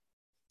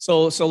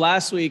So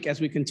last week,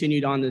 as we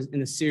continued on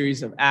in the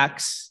series of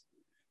Acts,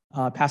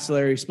 Pastor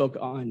Larry spoke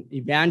on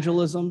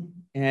evangelism.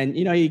 And,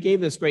 he gave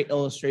this great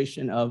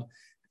illustration of,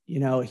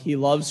 he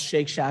loves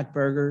Shake Shack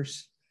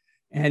burgers.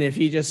 And if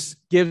he just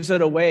gives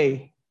it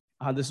away,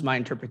 this is my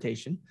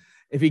interpretation,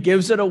 if he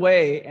gives it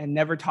away and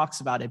never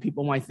talks about it,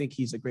 people might think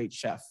he's a great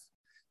chef,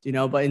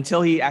 but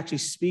until he actually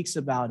speaks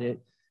about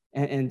it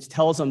and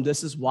tells them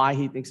this is why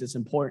he thinks it's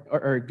important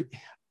or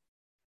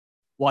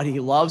what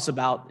he loves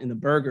about in the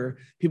burger,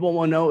 people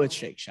will know it's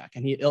Shake Shack.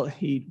 And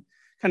he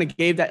kind of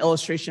gave that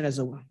illustration as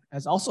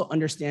also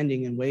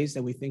understanding in ways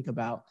that we think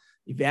about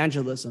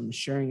evangelism,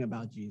 sharing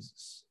about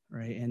Jesus,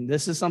 right? And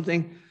this is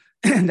something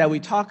that we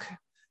talk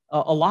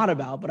a lot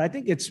about, but I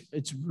think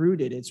it's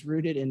rooted. It's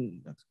rooted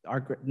in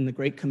the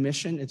Great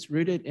Commission. It's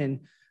rooted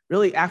in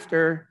really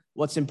after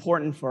what's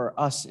important for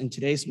us in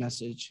today's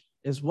message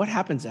is what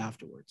happens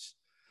afterwards.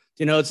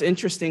 It's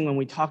interesting when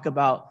we talk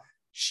about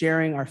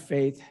sharing our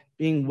faith,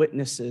 being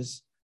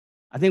witnesses.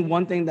 I think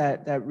one thing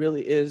that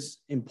really is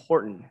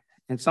important,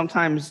 and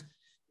sometimes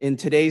in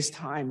today's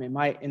time, it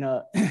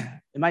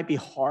might be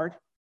hard,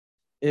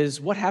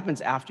 is what happens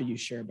after you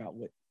share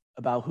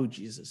about who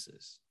Jesus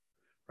is,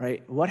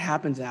 right? What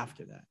happens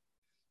after that?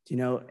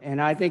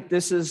 And I think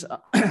this is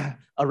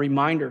a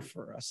reminder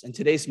for us. And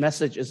today's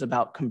message is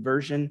about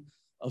conversion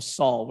of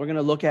Saul. We're going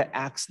to look at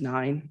Acts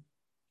 9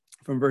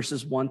 from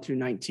verses 1 through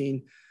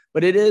 19,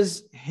 but it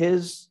is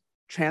his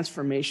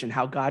transformation,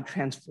 how God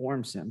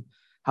transforms him,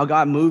 how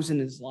God moves in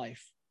his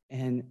life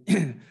and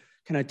kind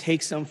of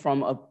takes him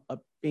from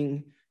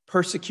being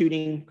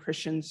persecuting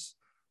Christians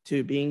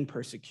to being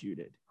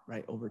persecuted,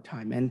 right, over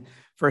time. And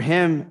for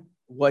him,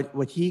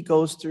 what he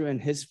goes through in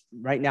his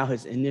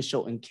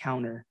initial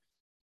encounter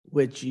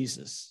with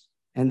Jesus.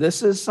 And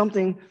this is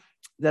something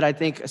that I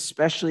think,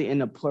 especially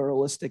in a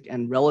pluralistic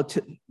and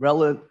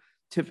relativistic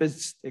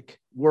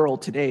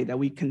world today, that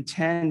we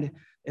contend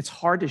it's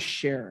hard to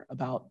share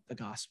about the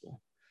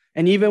gospel.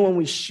 And even when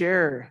we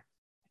share,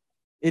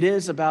 it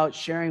is about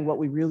sharing what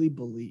we really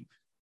believe,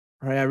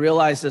 right? I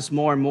realize this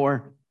more and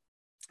more.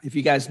 If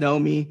you guys know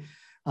me,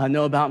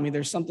 know about me,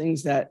 there's some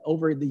things that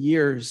over the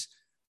years,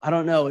 I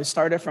don't know, it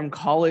started from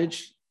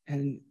college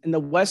and in the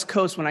West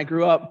Coast when I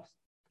grew up,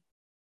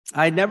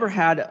 I never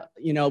had,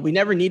 we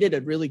never needed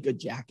a really good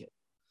jacket.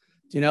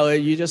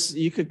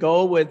 You could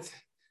go with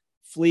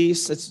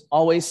fleece. It's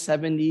always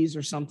 70s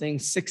or something,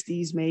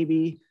 60s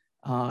maybe.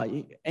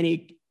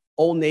 Any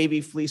Old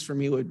Navy fleece for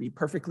me would be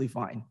perfectly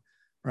fine,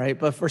 right?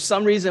 But for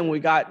some reason,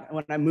 when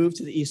I moved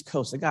to the East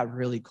Coast, it got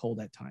really cold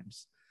at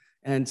times.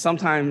 And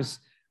sometimes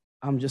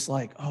I'm just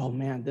like, oh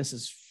man, this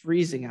is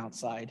freezing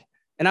outside.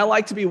 And I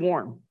like to be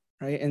warm,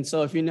 right? And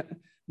so if you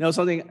know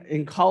something,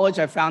 in college,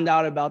 I found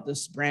out about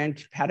this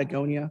brand,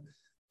 Patagonia.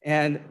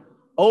 And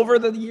over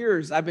the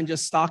years, I've been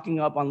just stocking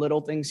up on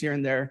little things here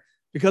and there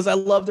because I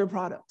love their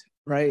product,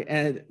 right?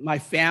 And my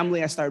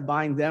family, I started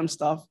buying them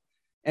stuff.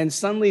 And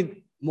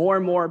suddenly, more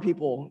and more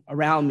people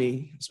around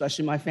me,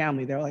 especially my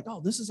family, they're like,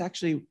 oh, this is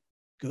actually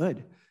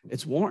good.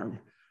 It's warm,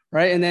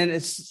 right? And then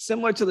it's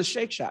similar to the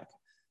Shake Shack,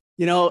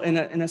 in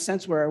a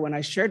sense where when I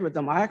shared with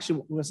them, I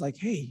actually was like,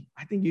 hey,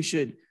 I think you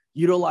should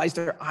utilize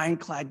their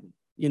ironclad,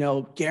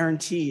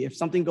 guarantee. If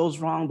something goes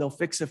wrong, they'll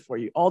fix it for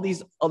you. All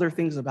these other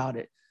things about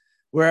it,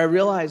 where I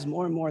realized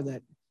more and more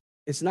that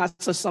it's not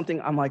just something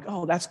I'm like,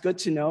 oh, that's good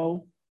to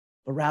know,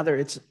 but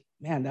rather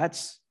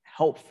that's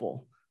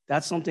helpful.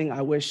 That's something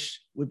I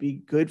wish would be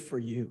good for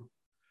you,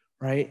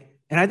 right?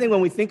 And I think when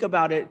we think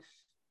about it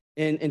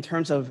in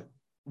terms of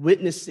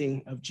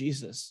witnessing of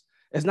Jesus,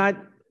 it's not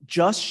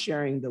just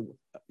sharing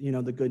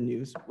the good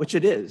news, which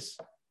it is,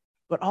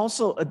 but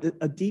also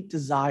a deep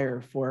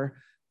desire for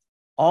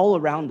all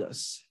around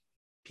us,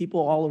 people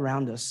all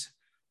around us,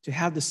 to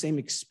have the same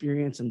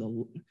experience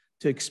and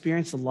to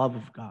experience the love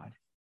of God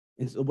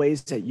in the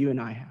ways that you and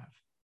I have.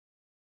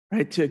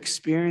 Right, to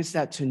experience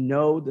that, to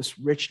know this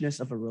richness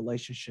of a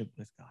relationship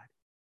with God.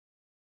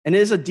 And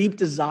it is a deep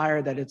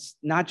desire that it's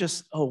not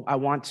just, oh, I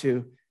want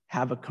to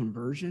have a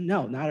conversion.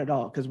 No, not at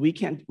all, because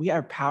we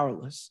are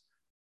powerless.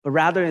 But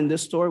rather in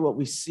this story, what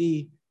we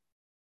see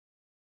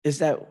is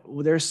that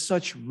there's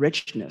such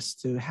richness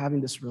to having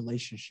this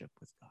relationship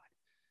with God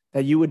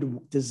that you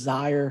would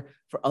desire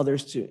for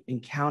others to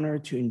encounter,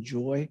 to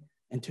enjoy,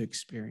 and to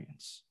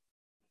experience.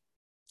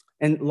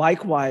 And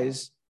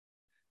likewise,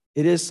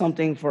 it is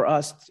something for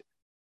us,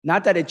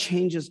 not that it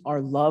changes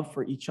our love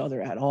for each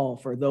other at all,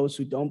 for those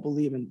who don't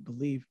believe and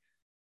believe,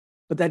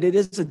 but that it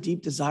is a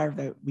deep desire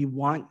that we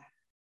want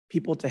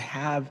people to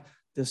have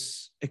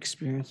this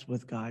experience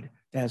with God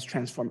that has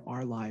transformed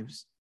our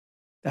lives,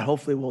 that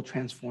hopefully will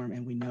transform,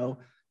 and we know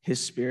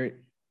his Spirit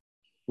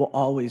will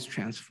always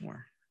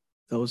transform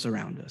those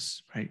around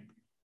us, right?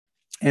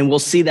 And we'll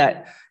see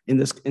that in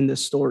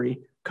this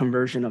story,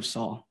 conversion of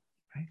Saul.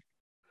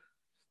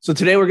 So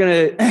today we're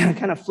going to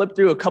kind of flip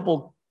through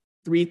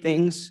three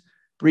things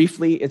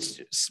briefly.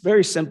 It's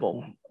very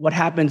simple. What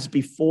happens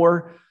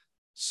before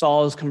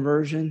Saul's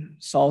conversion,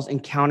 Saul's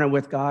encounter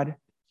with God,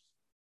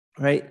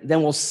 right?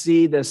 Then we'll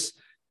see this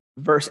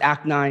verse,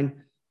 Act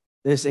 9,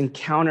 this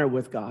encounter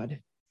with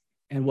God.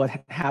 and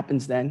what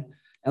happens then.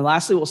 And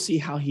lastly, we'll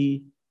see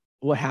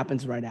what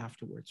happens right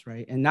afterwards,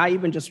 right? And not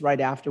even just right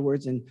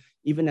afterwards, and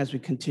even as we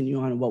continue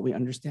on what we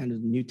understand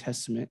of the New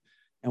Testament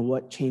and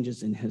what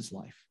changes in his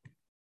life.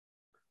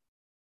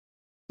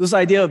 This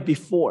idea of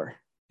before,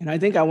 and I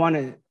think I want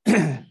to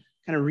kind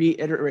of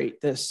reiterate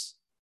this,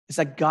 is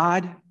that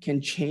God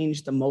can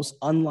change the most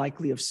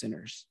unlikely of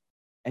sinners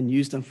and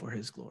use them for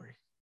his glory.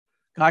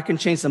 God can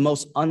change the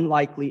most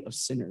unlikely of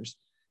sinners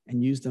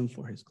and use them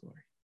for his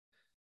glory.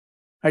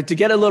 All right, to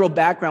get a little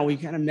background, we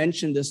kind of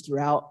mentioned this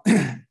throughout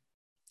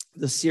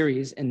the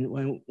series, and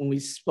when we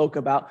spoke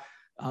about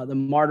the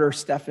martyr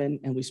Stephen,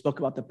 and we spoke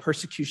about the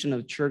persecution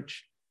of the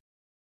church.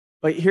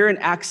 But here in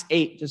Acts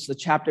 8, just the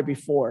chapter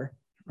before,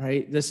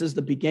 right? This is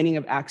the beginning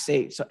of Acts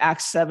 8. So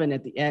Acts 7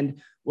 at the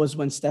end was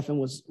when Stephen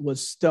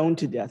was stoned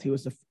to death. He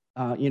was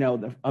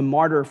a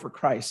martyr for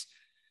Christ.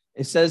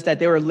 It says that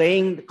they were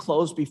laying the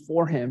clothes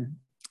before him,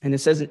 and it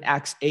says in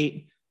Acts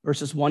 8,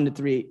 verses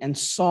 1-3, and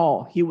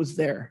Saul, he was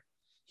there.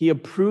 He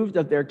approved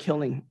of their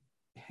killing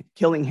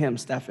him,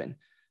 Stephen.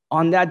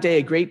 On that day,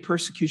 a great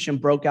persecution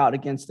broke out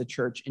against the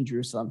church in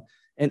Jerusalem,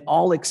 and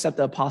all except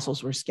the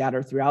apostles were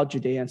scattered throughout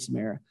Judea and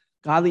Samaria.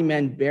 Godly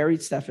men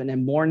buried Stephen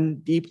and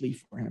mourned deeply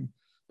for him.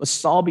 But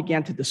Saul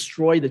began to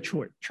destroy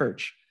the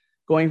church.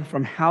 Going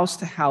from house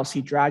to house,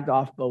 he dragged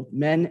off both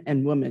men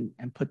and women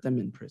and put them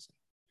in prison.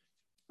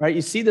 Right?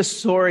 You see the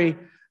story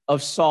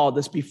of Saul,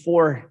 this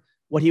before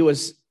what he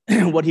was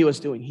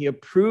doing. He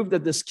approved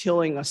of this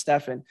killing of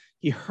Stephen.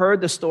 He heard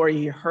the story.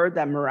 He heard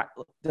that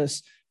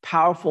this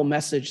powerful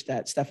message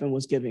that Stephen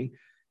was giving.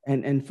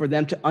 And for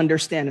them to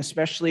understand,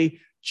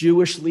 especially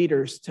Jewish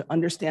leaders, to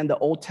understand the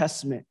Old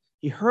Testament.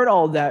 He heard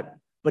all of that,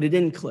 but it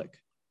didn't click,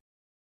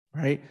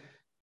 right?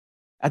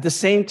 At the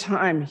same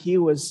time, he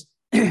was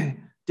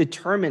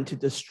determined to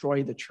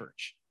destroy the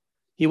church.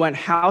 He went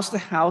house to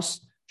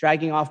house,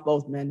 dragging off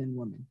both men and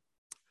women.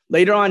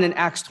 Later on in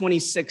Acts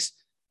 26,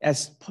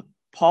 as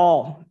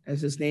Paul, as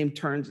his name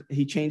turns,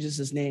 he changes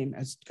his name,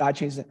 as God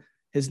changes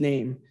his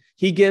name.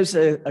 He gives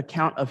an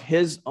account of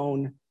his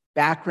own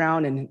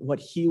background and what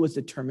he was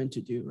determined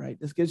to do, right?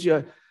 This gives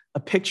you a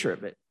picture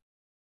of it.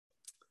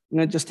 I'm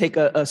going to just take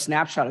a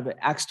snapshot of it.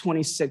 Acts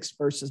 26,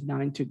 verses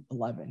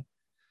 9-11.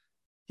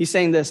 He's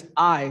saying this,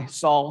 I,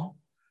 Saul,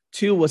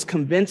 too, was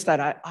convinced that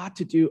I ought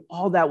to do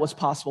all that was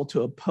possible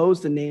to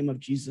oppose the name of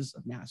Jesus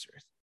of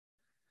Nazareth,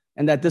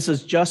 and that this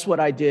is just what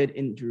I did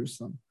in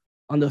Jerusalem.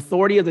 On the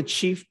authority of the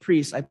chief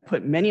priests, I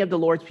put many of the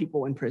Lord's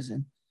people in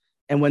prison,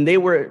 and when they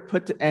were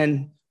put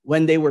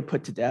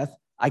to death,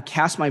 I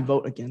cast my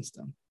vote against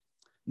them.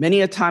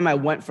 Many a time I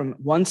went from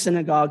one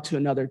synagogue to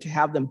another to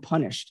have them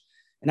punished,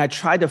 and I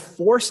tried to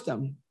force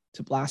them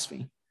to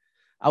blaspheme.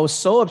 I was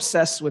so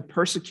obsessed with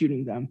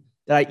persecuting them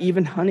that I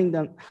even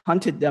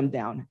hunted them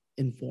down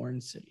in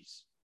foreign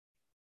cities.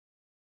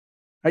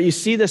 Right, you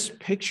see this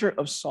picture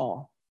of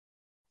Saul,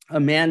 a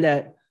man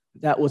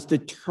that was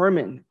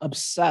determined,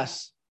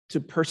 obsessed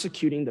to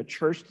persecuting the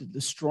church, to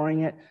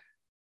destroying it,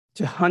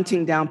 to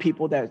hunting down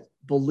people that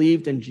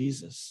believed in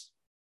Jesus.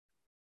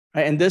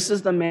 Right, and this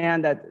is the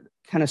man that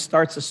kind of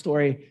starts the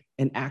story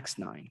in Acts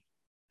 9.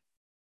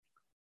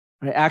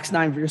 Right, Acts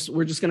 9,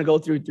 we're just going to go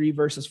through 3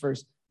 verses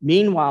first.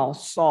 Meanwhile,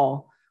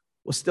 Saul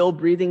was still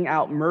breathing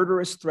out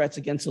murderous threats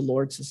against the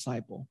Lord's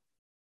disciple.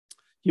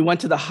 He went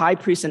to the high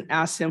priest and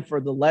asked him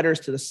for the letters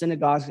to the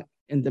synagogues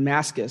in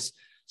Damascus,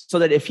 so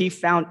that if he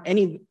found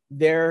any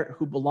there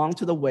who belonged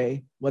to the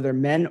way, whether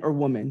men or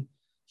women,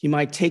 he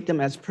might take them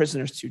as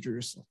prisoners to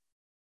Jerusalem.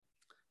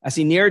 As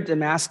he neared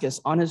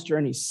Damascus on his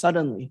journey,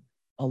 suddenly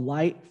a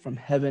light from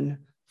heaven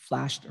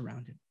flashed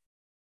around him.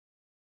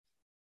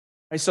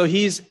 Right, so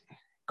he's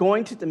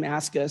going to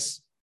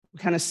Damascus. We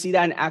kind of see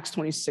that in Acts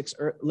 26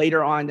 or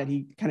later on, that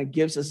he kind of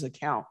gives us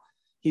account.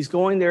 He's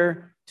going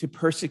there to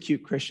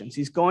persecute Christians.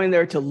 He's going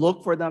there to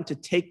look for them, to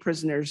take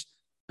prisoners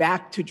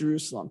back to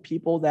Jerusalem,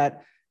 people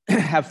that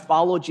have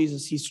followed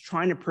Jesus. He's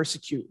trying to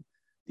persecute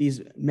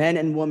these men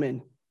and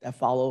women that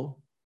follow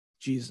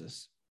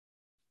Jesus.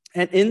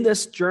 And in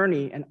this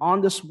journey and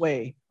on his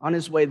way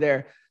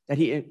there, that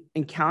he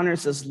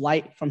encounters this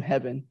light from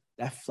heaven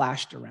that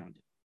flashed around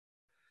him.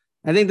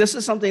 I think this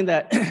is something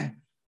that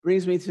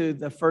brings me to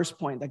the first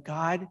point, that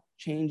God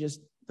changes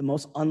the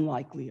most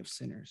unlikely of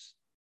sinners.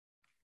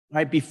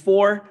 Right?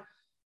 Before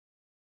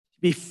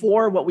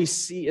what we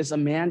see is a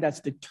man that's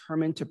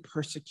determined to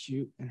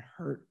persecute and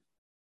hurt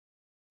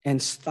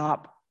and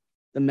stop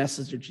the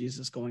message of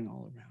Jesus going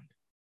all around.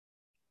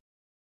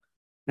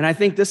 And I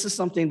think this is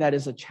something that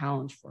is a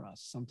challenge for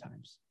us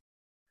sometimes.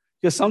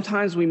 Because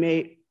sometimes we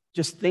may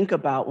just think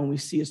about, when we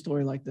see a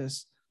story like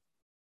this,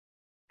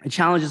 it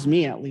challenges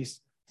me at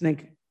least to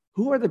think,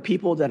 who are the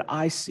people that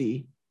I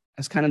see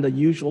as kind of the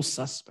usual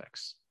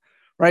suspects,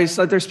 right?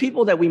 So there's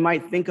people that we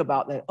might think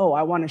about that, oh,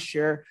 I want to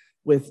share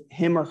with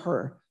him or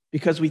her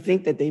because we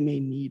think that they may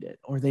need it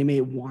or they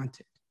may want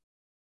it.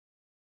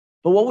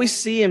 But what we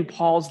see in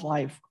Paul's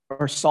life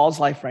or Saul's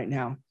life right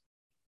now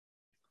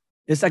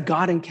is that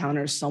God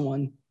encounters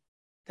someone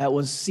that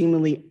was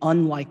seemingly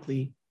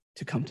unlikely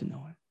to come to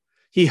know him.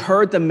 He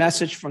heard the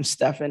message from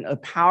Stephen, a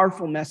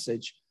powerful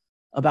message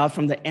about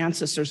from the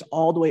ancestors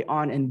all the way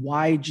on and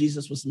why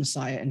Jesus was the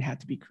Messiah and had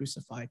to be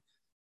crucified.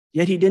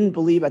 Yet he didn't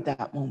believe at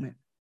that moment.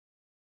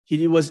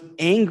 He was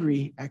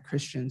angry at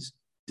Christians,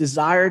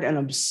 desired and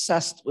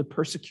obsessed with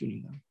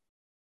persecuting them.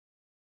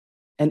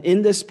 And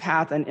in this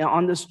path and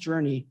on this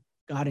journey,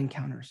 God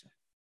encounters it.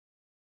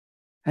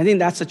 I think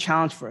that's a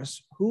challenge for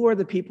us. Who are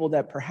the people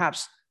that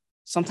perhaps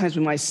sometimes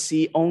we might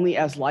see only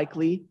as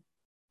likely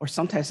or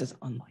sometimes as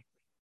unlikely?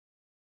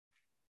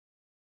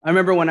 I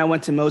remember when I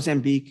went to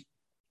Mozambique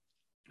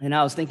and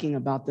I was thinking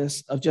about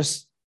this, of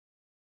just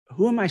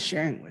who am I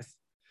sharing with?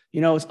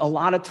 You know, it's a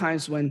lot of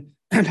times when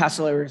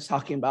Pastor Larry was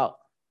talking about,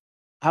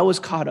 I was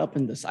caught up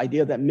in this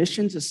idea that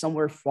missions is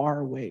somewhere far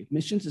away.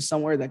 Missions is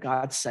somewhere that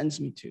God sends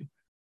me to,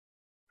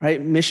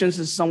 right? Missions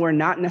is somewhere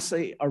not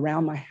necessarily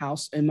around my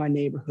house, in my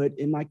neighborhood,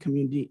 in my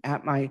community,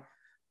 at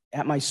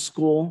my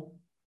school,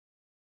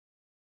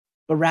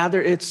 but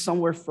rather it's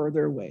somewhere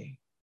further away.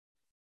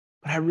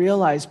 But I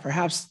realized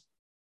perhaps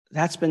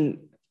that's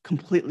been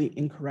completely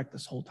incorrect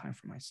this whole time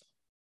for myself.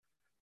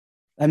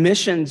 That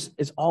missions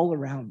is all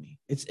around me.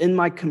 It's in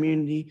my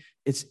community.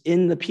 It's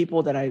in the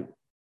people that I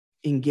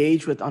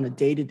engage with on a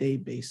day-to-day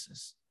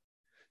basis.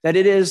 That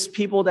it is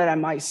people that I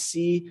might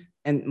see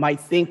and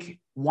might think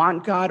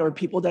want God, or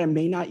people that I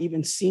may not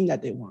even seem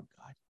that they want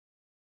God.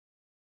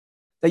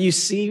 That you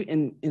see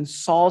in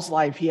Saul's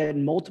life, he had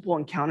multiple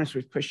encounters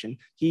with Christians.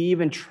 He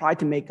even tried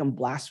to make them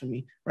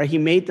blasphemy, right?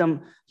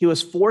 He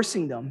was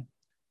forcing them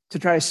to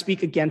try to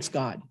speak against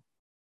God.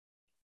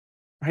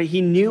 Right?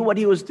 He knew what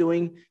he was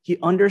doing. He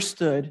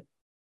understood,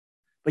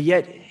 but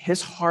yet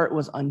his heart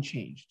was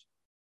unchanged.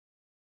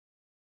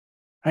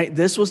 Right?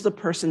 This was the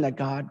person that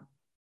God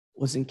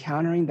was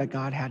encountering, that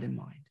God had in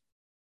mind.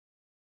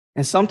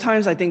 And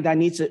sometimes I think that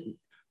needs to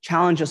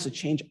challenge us to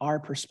change our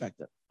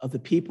perspective of the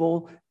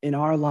people in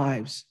our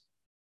lives,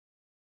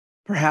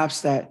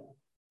 perhaps that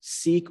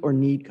seek or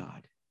need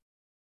God.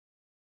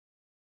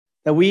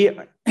 That we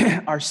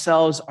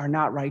ourselves are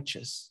not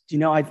righteous. Do you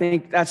know, I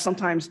think that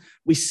sometimes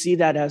we see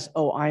that as,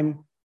 oh,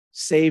 I'm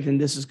saved and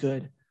this is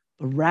good.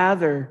 But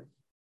rather,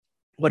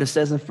 what it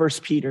says in 1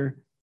 Peter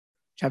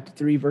chapter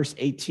 3, verse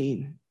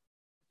 18,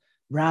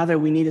 rather,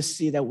 we need to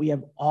see that we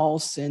have all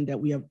sinned, that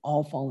we have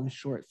all fallen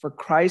short. For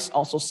Christ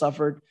also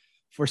suffered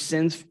for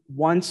sins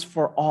once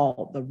for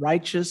all, the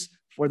righteous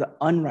for the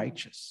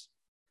unrighteous,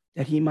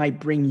 that he might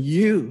bring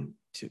you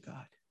to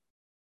God.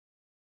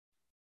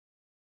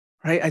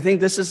 Right? I think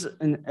this is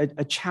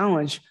a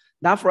challenge,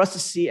 not for us to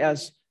see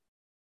as,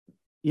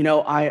 you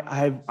know,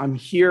 I'm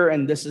here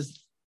and this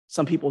is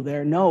some people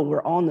there. No,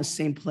 we're all on the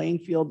same playing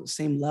field, the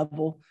same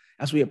level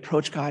as we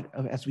approach God,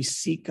 as we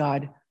seek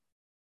God.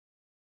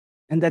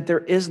 And that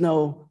there is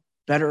no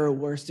better or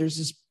worse.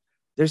 There's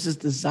this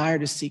desire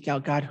to seek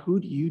out God.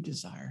 Who do you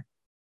desire?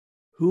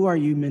 Who are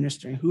you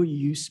ministering? Who are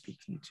you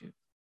speaking to?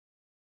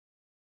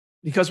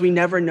 Because we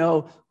never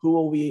know who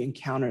will we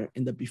encounter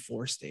in the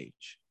before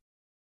stage.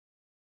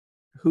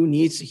 Who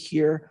needs to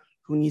hear,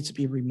 who needs to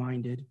be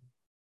reminded,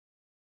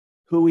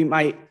 who we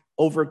might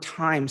over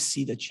time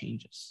see the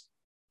changes.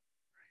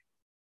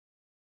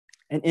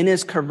 And in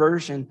his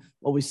conversion,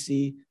 what we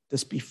see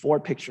this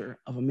before picture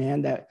of a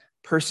man that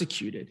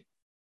persecuted,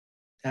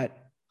 that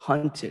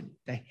hunted,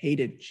 that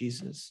hated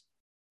Jesus,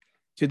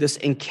 to this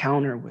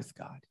encounter with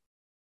God.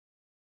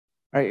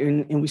 Right?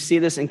 And we see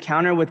this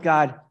encounter with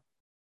God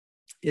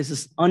is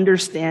this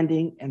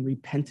understanding and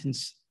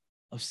repentance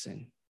of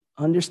sin.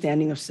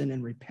 Understanding of sin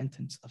and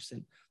repentance of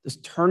sin. This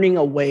turning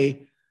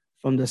away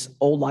from this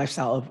old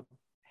lifestyle of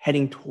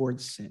heading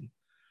towards sin.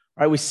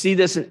 Right? We see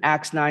this in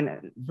Acts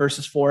 9,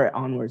 verses 4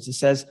 onwards. It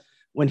says,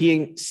 when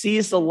he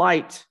sees the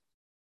light,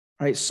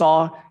 right,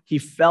 Saul, he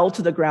fell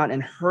to the ground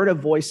and heard a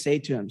voice say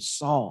to him,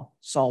 Saul,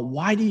 Saul,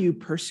 why do you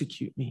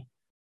persecute me?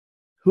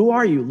 Who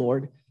are you,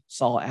 Lord?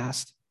 Saul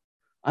asked.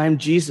 I am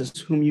Jesus,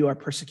 whom you are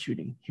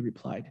persecuting, he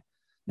replied.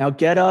 Now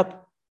get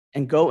up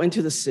and go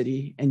into the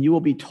city, and you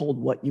will be told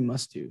what you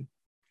must do.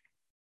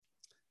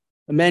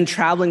 The men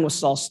traveling with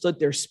Saul stood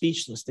there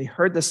speechless. They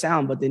heard the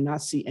sound, but did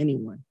not see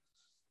anyone.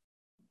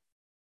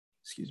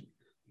 Excuse me.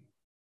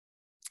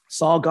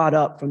 Saul got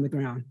up from the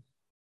ground,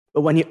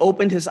 but when he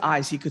opened his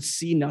eyes, he could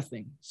see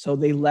nothing. So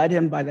they led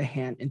him by the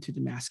hand into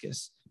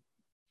Damascus.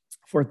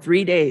 For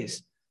 3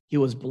 days, he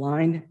was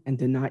blind and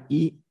did not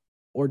eat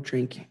or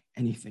drink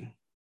anything.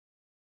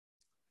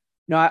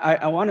 Now,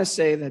 I want to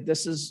say that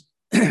this is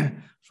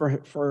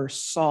for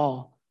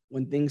Saul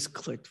when things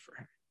clicked for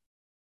him,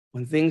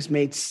 when things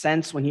made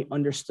sense, when he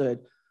understood.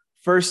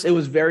 First, it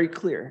was very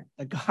clear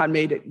that God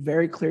made it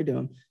very clear to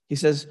him. He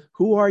says,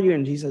 who are you?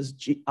 And he says,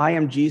 I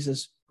am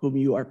Jesus, whom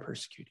you are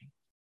persecuting.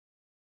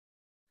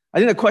 I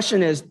think the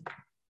question is,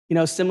 you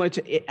know, similar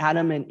to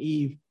Adam and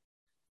Eve,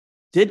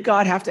 did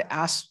God have to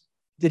ask,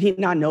 did he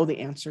not know the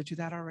answer to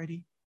that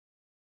already?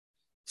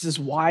 He says,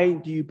 why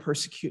do you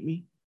persecute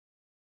me?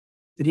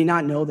 Did he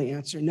not know the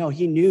answer? No,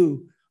 he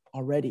knew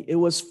already. It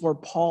was for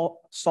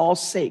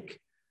Saul's sake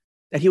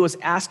that he was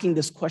asking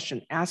this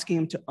question, asking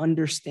him to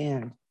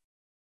understand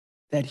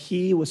that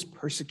he was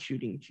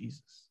persecuting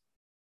Jesus.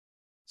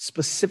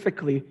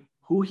 specifically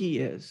who he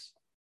is,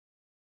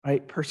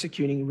 right?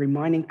 Persecuting,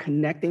 reminding,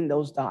 connecting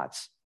those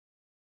dots.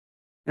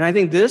 And I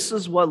think this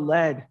is what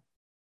led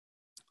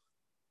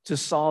to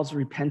Saul's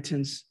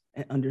repentance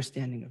and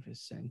understanding of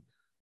his sin.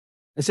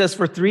 It says,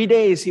 for 3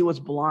 days he was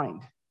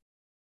blind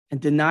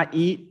and did not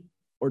eat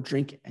or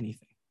drink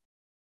anything.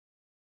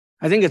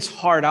 I think it's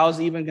hard. I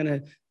was even going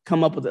to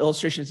come up with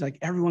illustrations like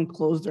everyone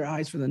close their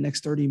eyes for the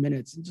next 30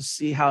 minutes and just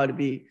see how it'd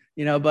be,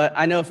 but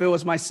I know if it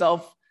was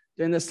myself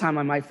during this time,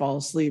 I might fall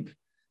asleep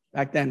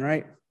back then,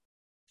 right?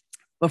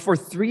 But for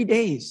 3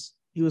 days,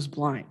 he was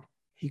blind.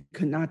 He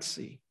could not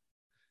see.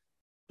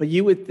 But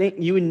you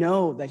would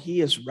know that he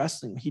is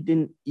wrestling. He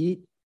didn't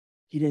eat.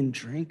 He didn't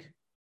drink.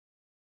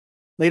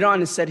 Later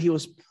on, it said he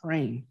was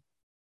praying,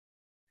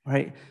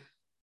 right?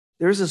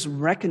 There's this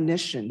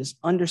recognition, this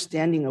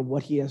understanding of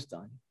what he has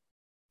done,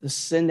 the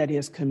sin that he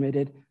has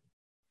committed,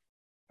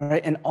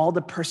 right? And all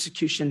the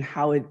persecution,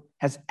 how it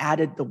has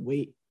added the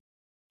weight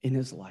in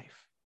his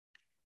life,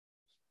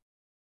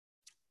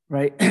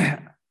 right?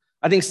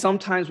 I think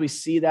sometimes we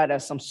see that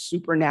as some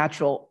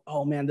supernatural,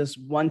 oh man, this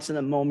once in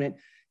a moment.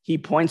 He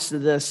points to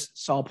this,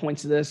 Saul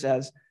points to this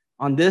as,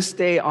 on this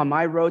day on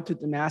my road to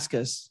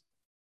Damascus,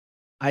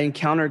 I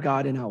encountered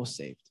God and I was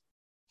saved.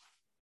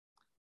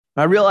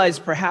 I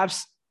realized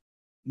perhaps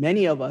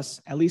many of us,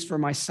 at least for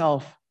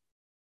myself,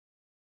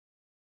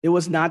 it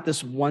was not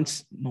this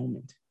once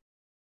moment.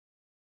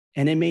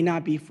 And it may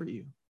not be for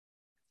you.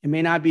 It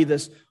may not be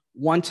this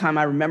one time.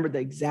 I remember the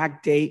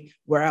exact date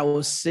where I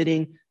was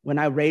sitting when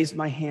I raised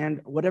my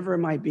hand, whatever it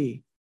might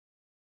be,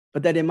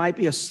 but that it might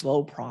be a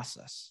slow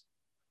process.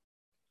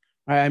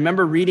 I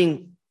remember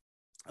reading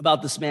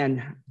about this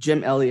man,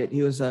 Jim Elliot.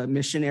 He was a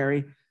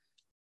missionary,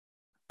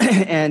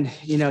 and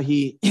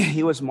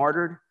he was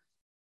martyred.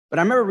 But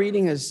I remember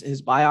reading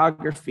his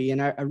biography,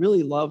 and I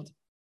really loved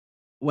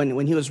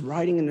when he was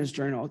writing in his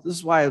journal. This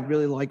is why I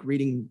really like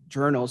reading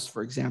journals,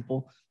 for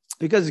example,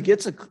 because it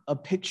gets a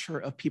picture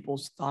of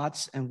people's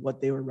thoughts and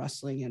what they were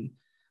wrestling and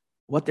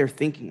what they're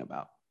thinking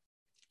about.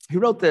 He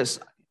wrote this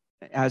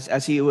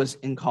as he was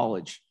in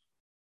college.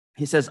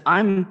 He says,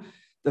 I'm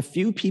the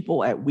few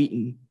people at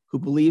Wheaton who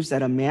believes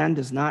that a man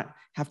does not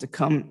have to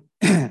come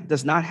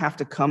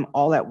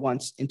all at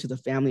once into the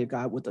family of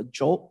God with a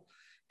jolt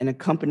and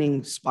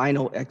accompanying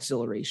spinal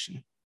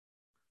exhilaration.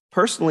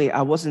 Personally,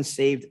 I wasn't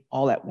saved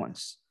all at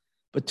once,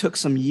 but took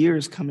some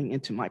years coming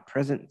into my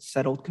present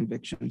settled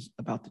convictions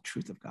about the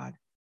truth of God.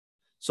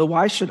 So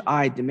why should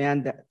I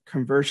demand that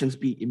conversions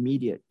be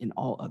immediate in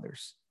all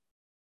others?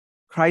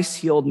 Christ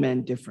healed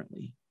men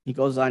differently. He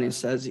goes on and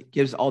says, it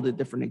gives all the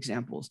different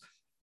examples.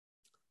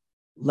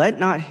 Let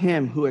not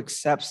him who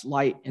accepts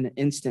light in an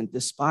instant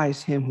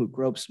despise him who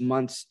gropes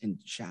months in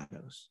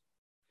shadows.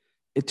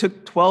 It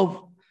took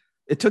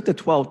the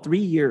 12 3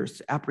 years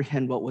to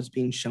apprehend what was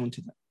being shown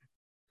to them.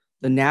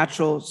 The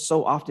natural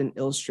so often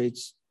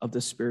illustrates of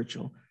the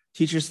spiritual,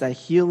 teaches that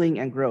healing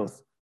and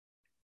growth,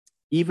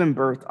 even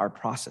birth, are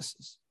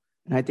processes.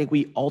 And I think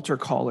we altar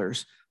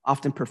callers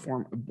often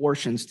perform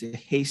abortions to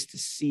haste to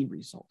see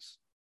results.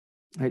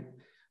 Right?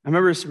 I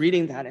remember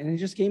reading that, and it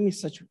just gave me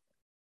such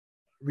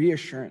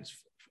reassurance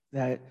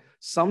that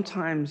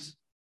sometimes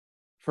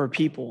for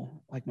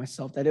people like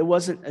myself, that it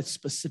wasn't a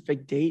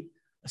specific date,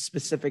 a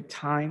specific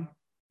time,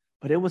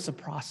 but it was a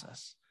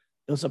process.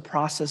 It was a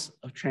process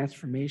of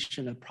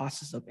transformation, a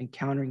process of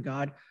encountering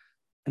God,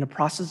 and a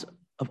process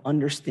of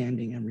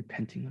understanding and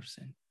repenting of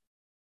sin.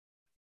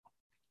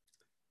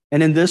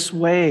 And in this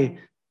way,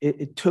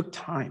 it took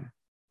time.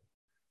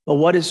 But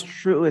what is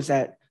true is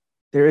that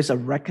there is a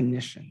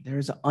recognition, there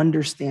is an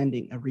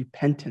understanding, a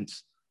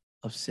repentance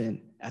of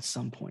sin at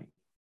some point.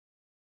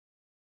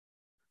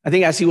 I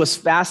think as he was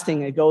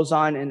fasting, it goes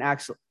on in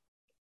Acts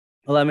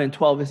 11 and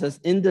 12, it says,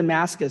 in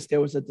Damascus,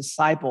 there was a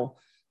disciple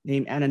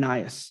named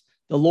Ananias.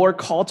 The Lord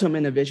called to him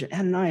in a vision,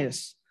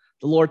 Ananias.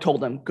 The Lord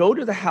told him, go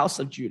to the house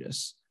of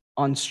Judas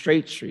on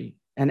Straight Street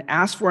and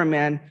ask for a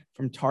man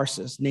from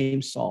Tarsus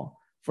named Saul,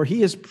 for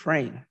he is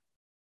praying.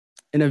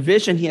 In a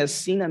vision, he has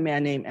seen a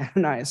man named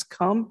Ananias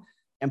come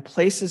and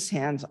place his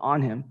hands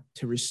on him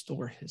to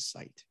restore his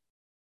sight.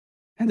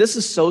 And this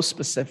is so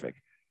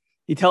specific.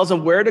 He tells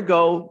him where to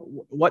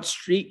go, what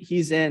street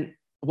he's in,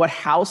 what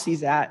house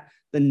he's at,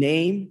 the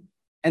name,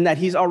 and that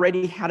he's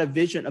already had a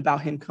vision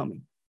about him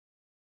coming.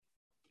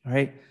 All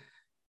right.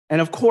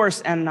 And of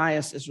course,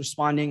 Ananias is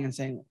responding and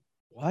saying,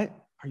 what?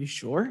 Are you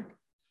sure?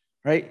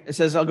 Right? It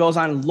says, it goes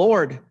on,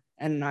 Lord,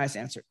 Ananias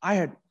answered,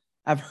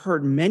 I've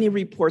heard many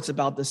reports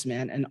about this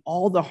man and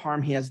all the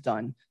harm he has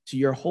done to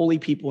your holy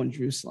people in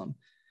Jerusalem.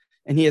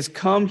 And he has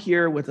come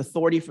here with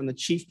authority from the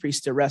chief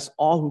priest to arrest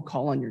all who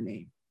call on your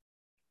name.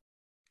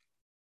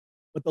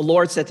 But the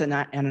Lord said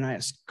to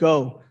Ananias,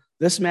 go,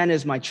 this man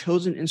is my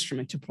chosen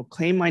instrument to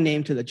proclaim my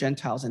name to the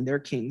Gentiles and their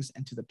kings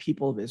and to the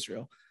people of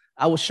Israel.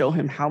 I will show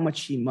him how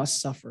much he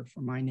must suffer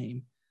for my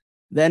name.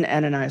 Then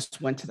Ananias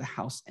went to the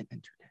house and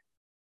entered it.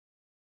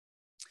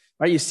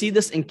 Right? You see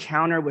this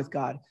encounter with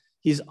God.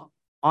 He's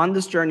on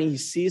this journey. He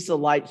sees the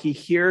light. He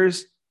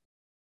hears,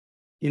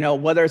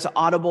 whether it's an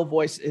audible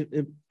voice,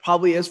 it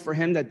probably is for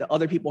him that the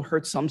other people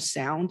heard some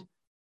sound,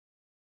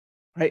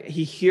 right?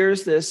 He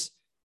hears this.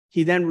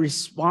 He then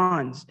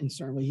responds in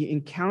certain way. He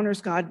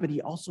encounters God, but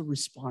he also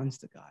responds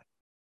to God.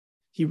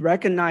 He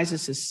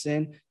recognizes his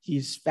sin.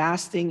 He's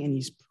fasting and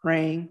he's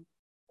praying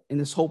in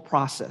this whole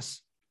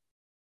process.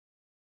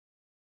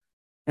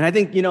 And I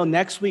think,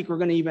 next week we're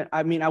going to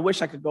I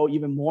wish I could go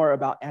even more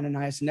about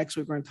Ananias. Next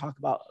week we're going to talk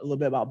about a little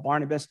bit about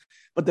Barnabas,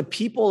 but the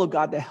people of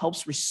God that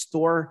helps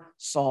restore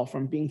Saul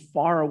from being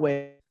far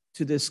away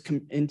into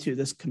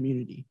this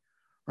community,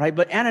 right?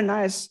 But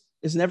Ananias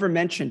is never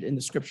mentioned in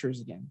the scriptures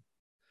again.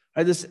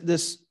 Right?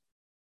 This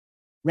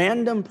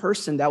random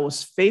person that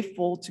was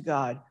faithful to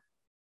God,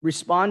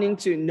 responding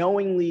to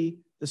knowingly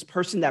this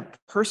person that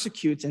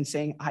persecutes and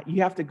saying,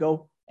 you have to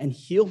go and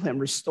heal him,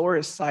 restore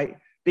his sight,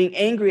 being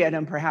angry at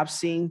him, perhaps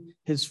seeing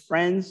his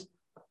friends,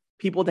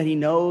 people that he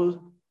knows,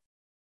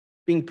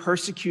 being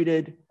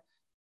persecuted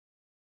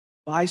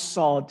by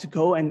Saul to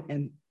go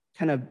and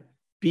kind of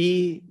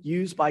be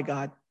used by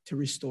God to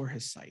restore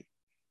his sight.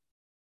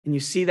 And you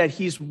see that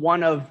he's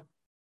one of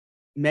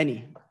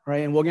many,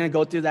 right? And we're going to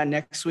go through that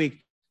next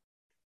week.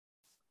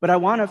 But I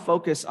want to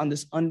focus on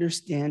this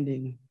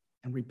understanding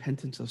and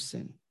repentance of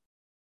sin,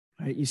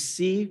 right? You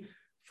see,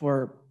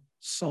 for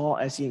Saul,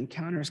 as he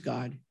encounters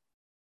God,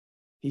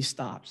 he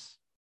stops.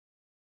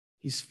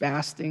 He's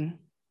fasting.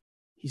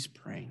 He's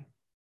praying.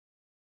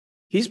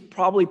 He's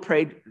probably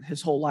prayed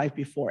his whole life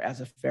before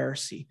as a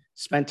Pharisee,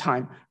 spent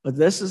time. But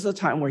this is the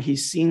time where he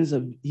sees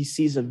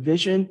a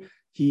vision.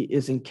 He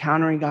is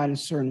encountering God in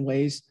certain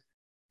ways.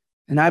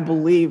 And I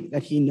believe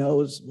that he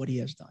knows what he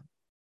has done.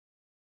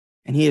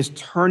 And he is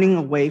turning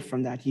away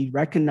from that. He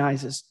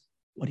recognizes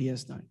what he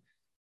has done.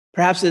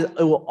 Perhaps it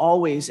will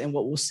always, and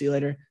what we'll see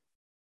later,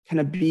 kind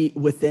of be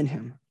within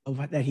him,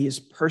 that he has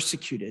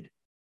persecuted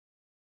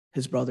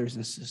his brothers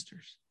and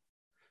sisters.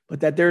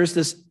 But that there's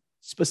this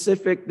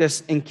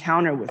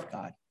encounter with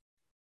God.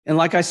 And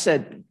like I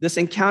said, this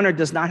encounter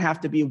does not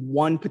have to be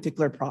one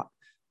particular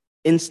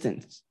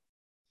instance,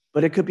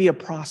 but it could be a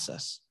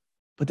process.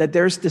 But that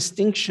there's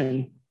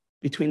distinction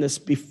between this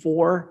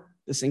before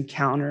this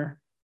encounter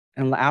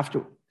and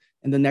after,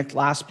 and the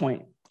last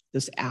point,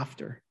 this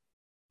after,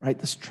 right?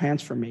 This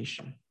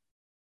transformation.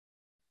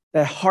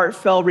 That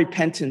heartfelt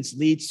repentance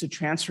leads to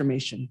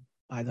transformation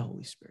by the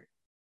Holy Spirit.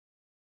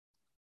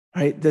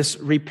 Right? This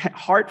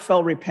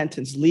heartfelt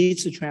repentance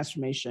leads to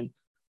transformation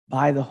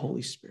by the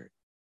Holy Spirit.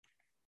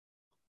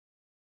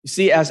 You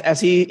see, as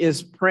he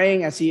is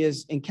praying, as he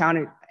is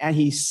encountered, and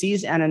he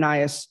sees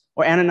Ananias,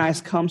 or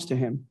Ananias comes to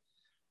him,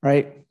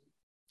 right?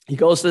 He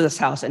goes to this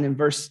house, and in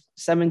verse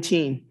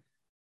 17,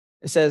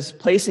 it says,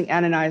 placing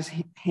Ananias'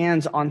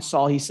 hands on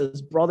Saul, he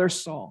says, "Brother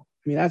Saul."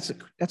 I mean,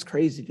 that's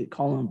crazy to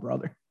call him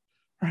brother,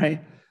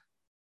 right?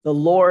 "The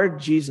Lord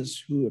Jesus,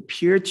 who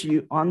appeared to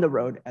you on the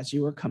road as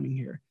you were coming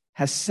here,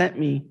 has sent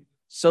me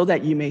so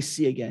that you may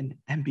see again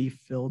and be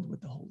filled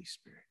with the Holy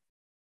Spirit."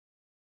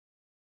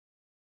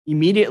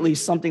 Immediately,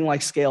 something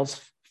like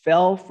scales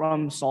fell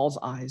from Saul's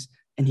eyes,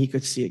 and he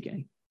could see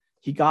again.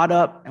 He got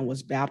up and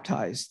was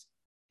baptized,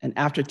 and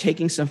after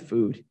taking some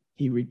food,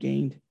 he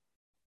regained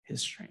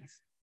his strength.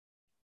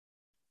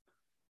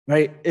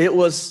 Right?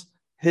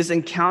 His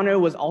encounter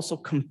was also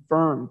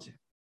confirmed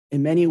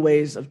in many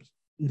ways of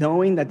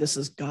knowing that this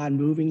is God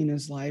moving in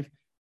his life,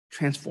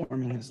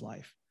 transforming his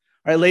life.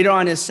 Right? Later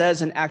on, it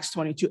says in Acts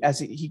 22, as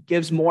he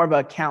gives more of an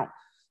account.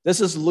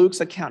 This is Luke's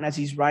account as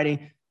he's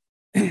writing.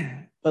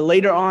 But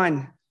later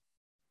on,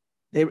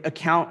 the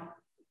account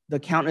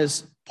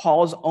is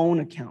Paul's own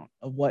account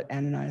of what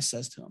Ananias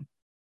says to him.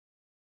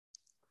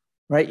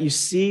 Right? You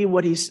see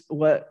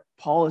what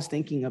Paul is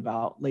thinking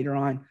about later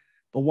on.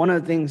 But one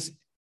of the things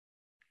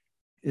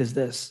is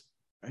this,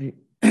 right?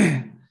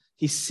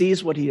 He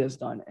sees what he has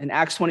done. In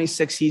Acts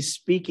 26, he's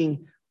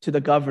speaking to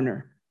the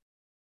governor.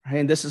 Right?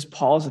 And this is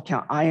Paul's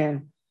account. "I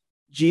am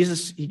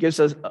Jesus," he gives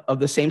us of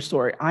the same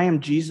story. "I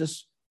am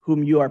Jesus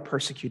whom you are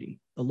persecuting,"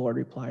 the Lord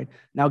replied.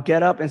 "Now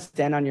get up and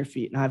stand on your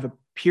feet, and I have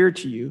appeared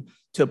to you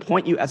to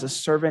appoint you as a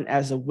servant,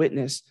 as a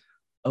witness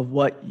of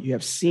what you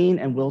have seen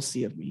and will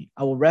see of me.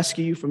 I will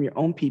rescue you from your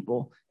own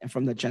people and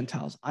from the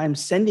Gentiles. I am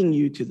sending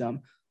you to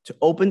them to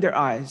open their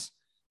eyes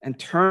and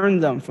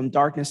turn them from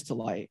darkness to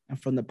light and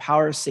from the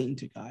power of Satan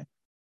to God,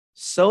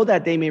 so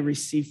that they may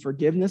receive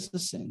forgiveness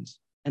of sins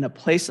and a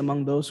place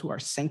among those who are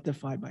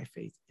sanctified by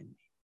faith in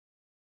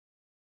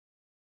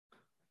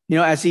me."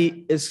 As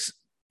he is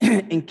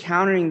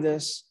encountering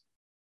this,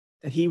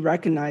 that he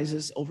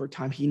recognizes over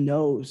time, he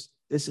knows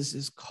this is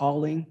his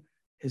calling,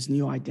 his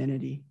new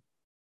identity,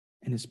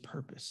 and his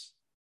purpose.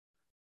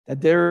 That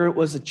there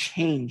was a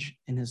change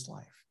in his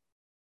life.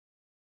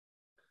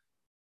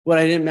 What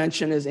I didn't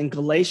mention is in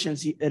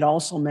Galatians, it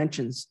also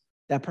mentions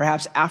that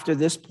perhaps after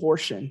this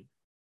portion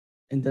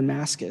in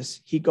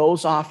Damascus, he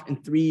goes off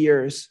in 3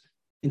 years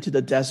into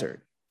the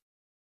desert,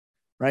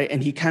 right?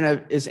 And he kind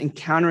of is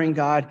encountering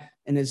God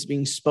and is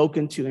being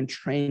spoken to and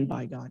trained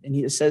by God. And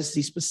he says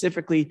he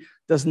specifically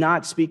does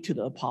not speak to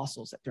the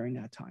apostles during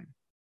that time.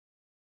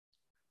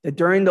 That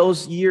during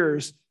those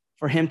years,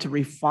 for him to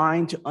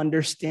refine, to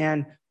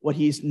understand what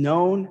he's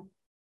known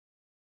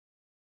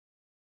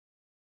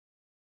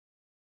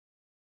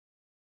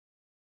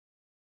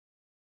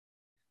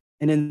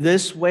And in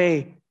this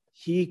way,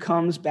 he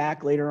comes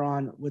back later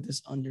on with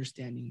this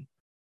understanding.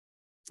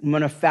 I'm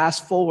going to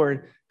fast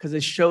forward because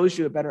it shows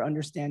you a better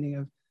understanding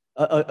of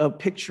a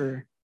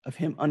picture of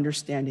him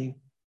understanding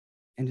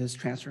and his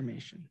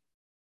transformation.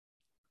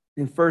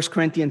 In 1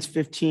 Corinthians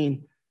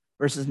 15,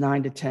 verses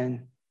 9 to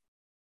 10,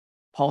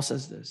 Paul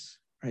says this,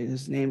 right?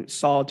 His name,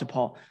 Saul to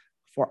Paul,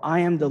 "For I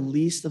am the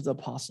least of the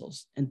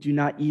apostles and do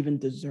not even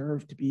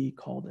deserve to be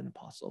called an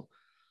apostle,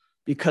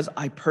 because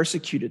I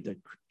persecuted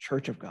the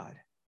church of God.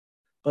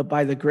 But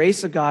by the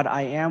grace of God,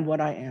 I am what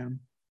I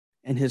am,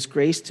 and his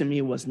grace to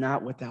me was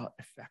not without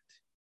effect.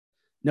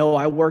 No,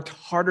 I worked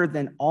harder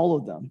than all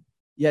of them,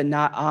 yet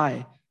not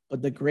I,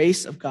 but the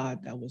grace of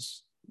God that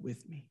was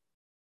with me."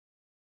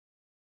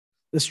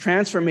 This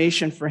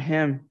transformation for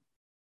him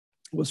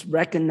was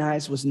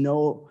recognized, was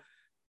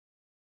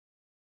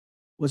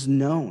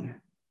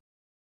known,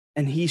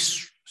 and he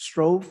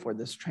strove for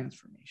this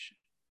transformation.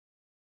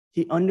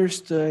 He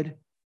understood,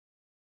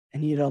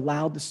 and he had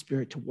allowed the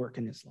Spirit to work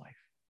in his life.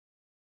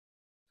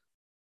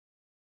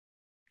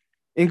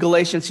 In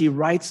Galatians, he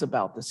writes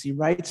about this. He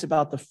writes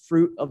about the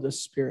fruit of the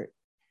Spirit.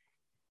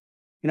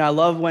 You know, I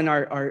love when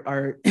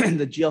our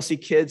the GLC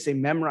kids, they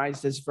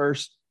memorize this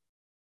verse,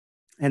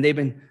 and they've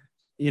been,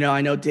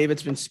 I know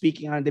David's been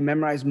speaking on it. They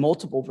memorize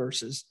multiple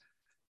verses.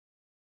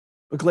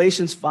 But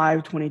Galatians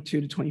 5:22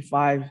 to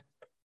 25,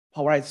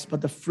 Paul writes,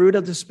 "But the fruit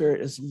of the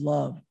Spirit is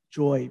love,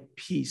 joy,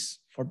 peace,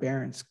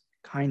 forbearance,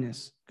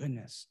 kindness,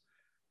 goodness,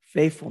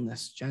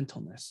 faithfulness,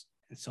 gentleness,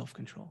 and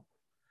self-control.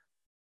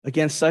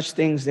 Against such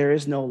things there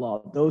is no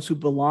law. Those who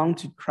belong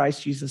to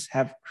Christ Jesus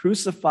have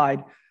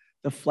crucified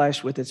the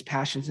flesh with its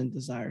passions and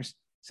desires.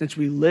 Since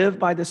we live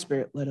by the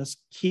Spirit, let us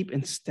keep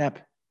in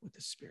step with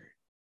the Spirit."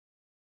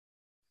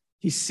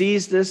 He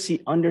sees this,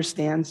 he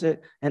understands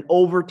it, and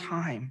over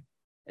time,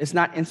 it's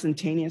not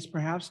instantaneous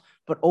perhaps,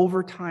 but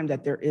over time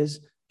that there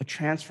is a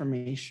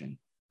transformation,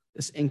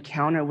 this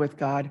encounter with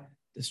God,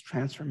 this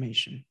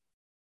transformation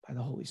by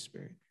the Holy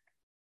Spirit.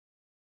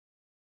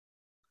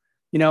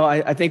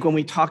 I think when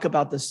we talk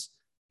about this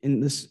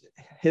in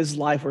his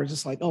life, we're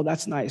just like, oh,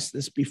 that's nice.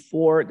 This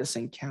before, this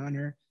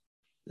encounter,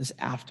 this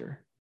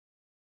after.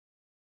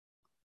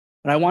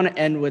 But I want to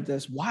end with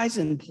this. Why is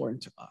it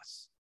important to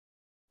us?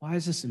 Why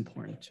is this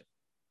important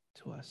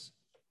to us?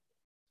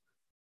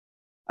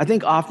 I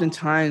think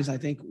oftentimes,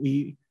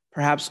 we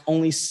perhaps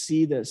only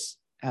see this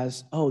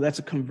as, oh, that's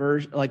a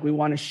conversion. Like we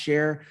want to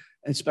share,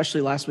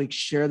 especially last week,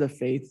 share the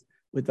faith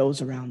with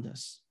those around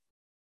us.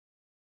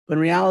 But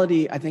in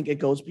reality, I think it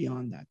goes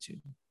beyond that too,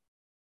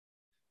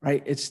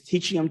 right? It's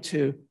teaching them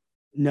to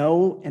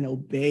know and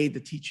obey the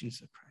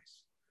teachings of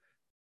Christ.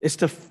 It's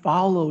to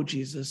follow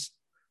Jesus,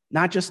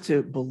 not just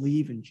to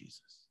believe in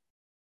Jesus,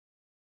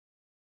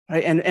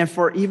 right? And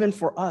even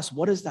for us,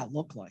 what does that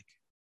look like?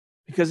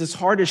 Because it's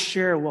hard to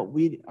share what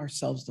we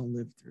ourselves don't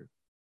live through.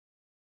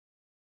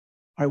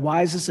 All right,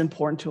 why is this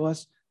important to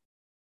us?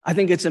 I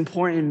think it's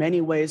important in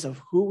many ways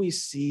of who we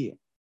see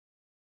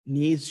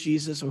needs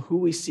Jesus or who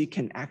we see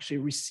can actually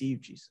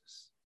receive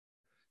Jesus.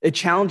 It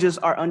challenges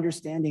our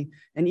understanding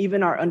and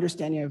even our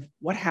understanding of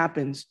what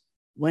happens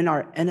when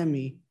our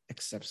enemy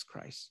accepts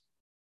Christ.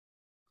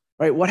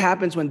 Right? What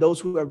happens when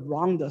those who have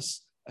wronged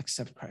us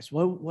accept Christ?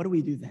 What do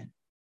we do then?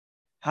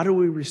 How do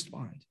we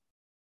respond?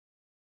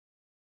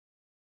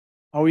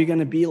 Are we going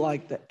to be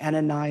like the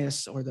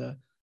Ananias or the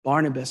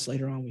Barnabas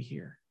later on we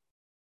hear?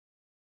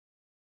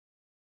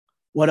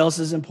 What else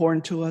is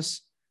important to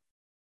us?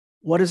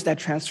 What does that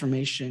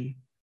transformation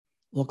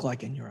look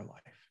like in your life?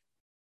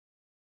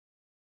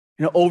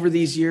 Over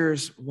these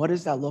years, what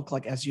does that look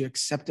like as you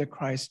accepted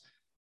Christ?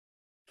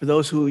 For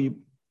those who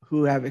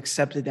have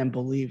accepted and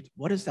believed,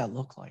 what does that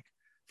look like?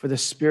 For the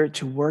Spirit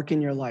to work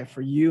in your life,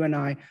 for you and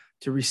I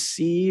to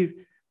receive,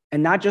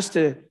 and not just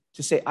to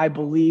say, I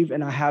believe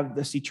and I have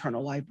this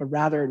eternal life, but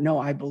rather, no,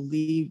 I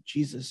believe,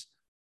 Jesus,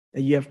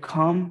 that you have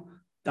come,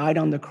 died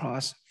on the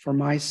cross for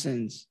my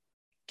sins,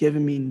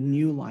 given me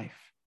new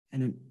life,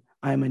 and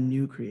I am a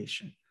new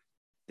creation.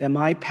 That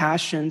my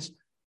passions,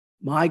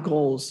 my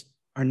goals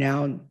are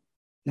now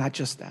not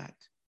just that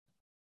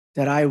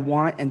I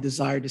want and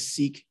desire to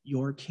seek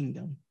your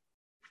kingdom.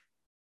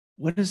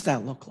 What does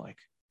that look like?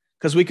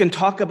 Because we can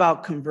talk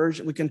about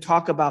conversion, we can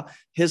talk about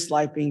his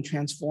life being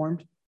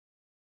transformed.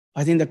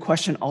 I think the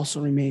question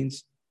also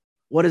remains,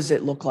 what does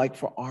it look like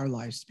for our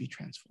lives to be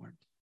transformed?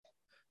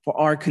 For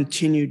our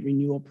continued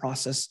renewal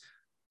process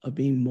of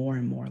being more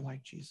and more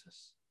like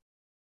Jesus.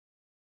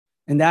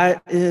 And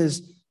that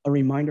is a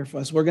reminder for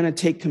us. We're going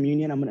to take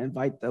communion. I'm going to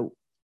invite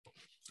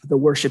the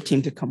worship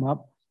team to come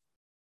up.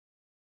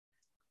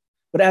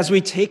 But as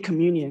we take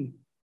communion,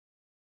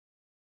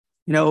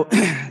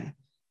 and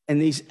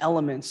these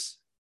elements,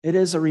 it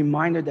is a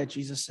reminder that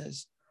Jesus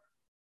says,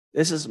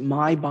 this is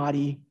my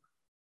body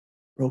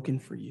broken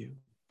for you.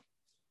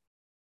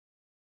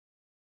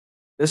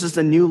 This is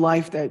the new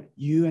life that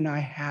you and I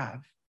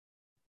have.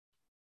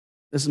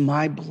 This is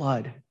my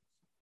blood,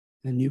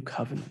 the new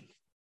covenant.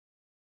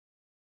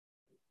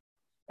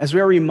 As we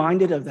are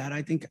reminded of that,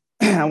 I think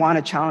I want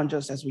to challenge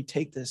us as we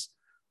take this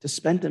to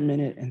spend a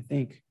minute and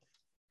think,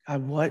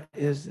 God, what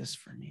is this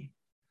for me?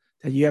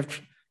 That you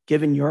have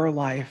given your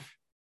life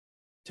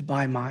to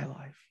buy my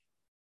life.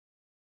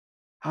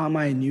 How am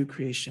I a new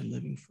creation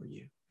living for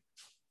you?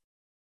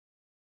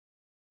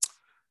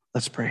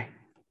 Let's pray.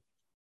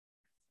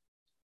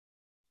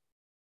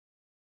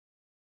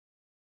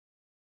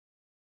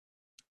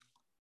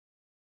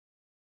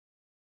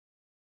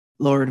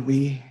 Lord,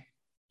 we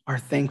are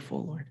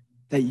thankful, Lord,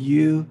 that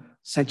you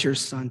sent your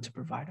Son to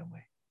provide a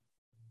way.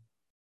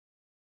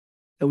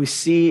 That we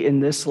see in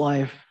this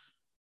life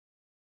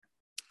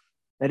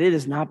that it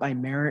is not by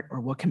merit or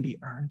what can be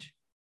earned,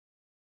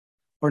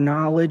 or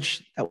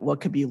knowledge that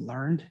what could be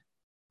learned,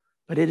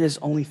 but it is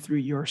only through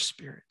your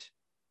Spirit.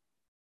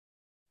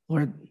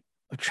 Lord,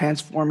 of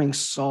transforming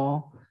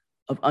Saul,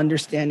 of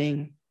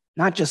understanding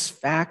not just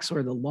facts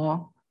or the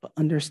law, but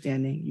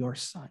understanding your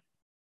Son.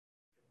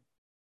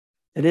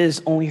 It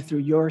is only through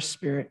your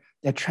Spirit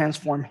that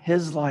transformed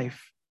his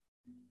life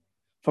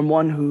from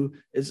one who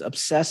is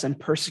obsessed and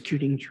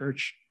persecuting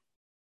church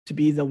to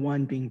be the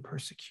one being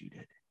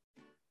persecuted.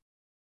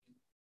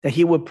 That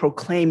he would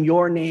proclaim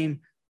your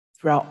name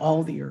throughout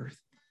all the earth.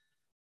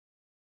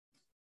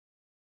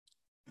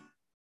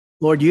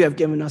 Lord, you have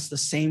given us the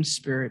same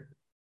Spirit.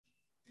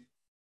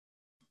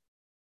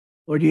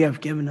 Lord, you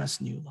have given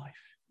us new life,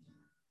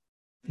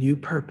 new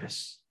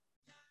purpose.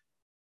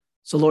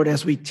 So, Lord,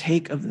 as we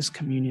take of this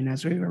communion,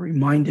 as we are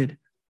reminded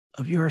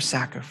of your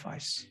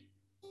sacrifice,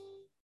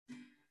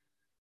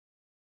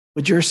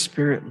 would your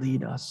Spirit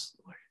lead us,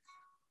 Lord,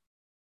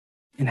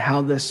 in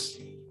how this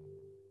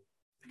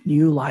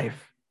new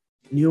life,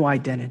 new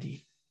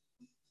identity,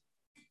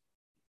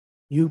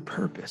 new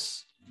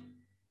purpose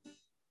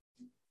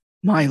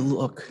might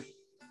look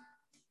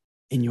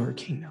in your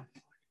kingdom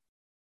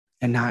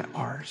and not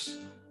ours.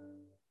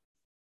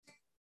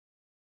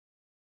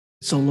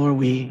 So, Lord,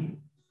 we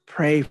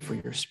pray for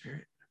your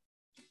Spirit.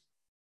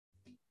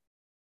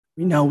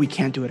 We know we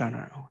can't do it on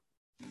our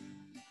own,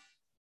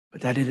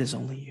 but that it is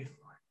only you,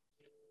 Lord.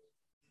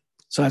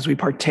 So as we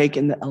partake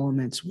in the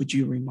elements, would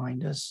you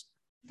remind us?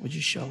 Would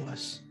you show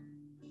us?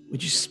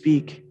 Would you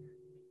speak?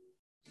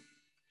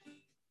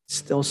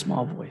 Still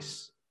small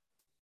voice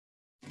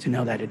to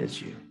know that it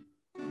is you.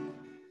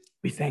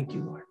 We thank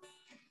you, Lord.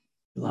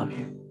 We love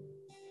you.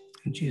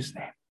 In Jesus'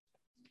 name,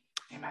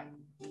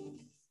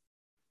 amen.